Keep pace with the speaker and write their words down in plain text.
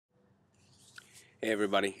Hey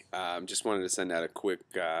everybody, just wanted to send out a quick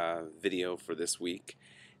video for this week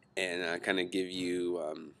and kind of give you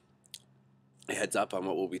a heads up on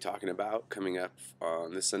what we'll be talking about coming up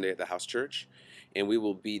on this Sunday at the house church. And we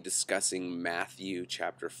will be discussing Matthew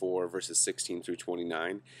chapter 4, verses 16 through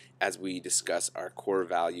 29 as we discuss our core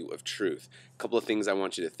value of truth. A couple of things I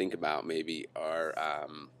want you to think about maybe are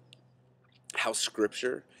how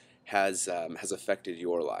Scripture has affected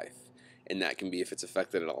your life, and that can be if it's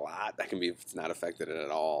affected it a lot. That can be if it's not affected it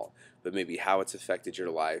at all. But maybe how it's affected your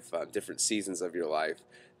life, different seasons of your life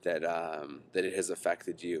that it has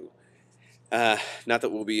affected you. Not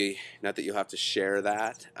that you'll have to share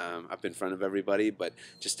that up in front of everybody, but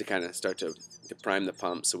just to kind of start to prime the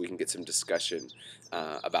pump so we can get some discussion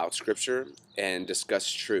about Scripture and discuss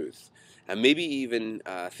truth. And maybe even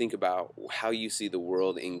think about how you see the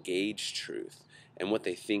world engage truth and what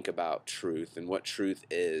they think about truth and what truth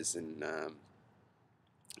is, and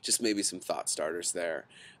just maybe some thought starters there.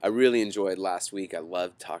 I really enjoyed last week. I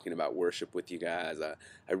loved talking about worship with you guys.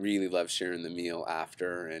 I really love sharing the meal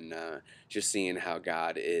after, and just seeing how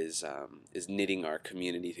God is knitting our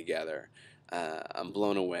community together. I'm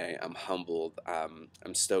blown away. I'm humbled.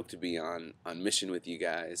 I'm stoked to be on mission with you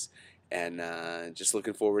guys, and just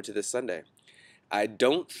looking forward to this Sunday. I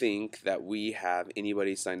don't think that we have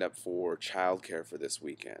anybody signed up for childcare for this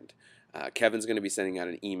weekend. Kevin's going to be sending out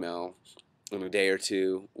an email in a day or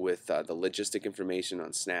two with the logistic information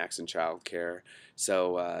on snacks and childcare.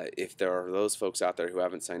 So if there are those folks out there who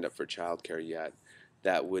haven't signed up for childcare yet,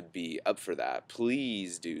 that would be up for that,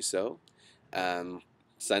 please do so. Um,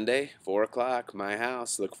 Sunday, 4 o'clock, my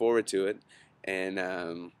house. Look forward to it, and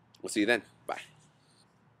we'll see you then. Bye.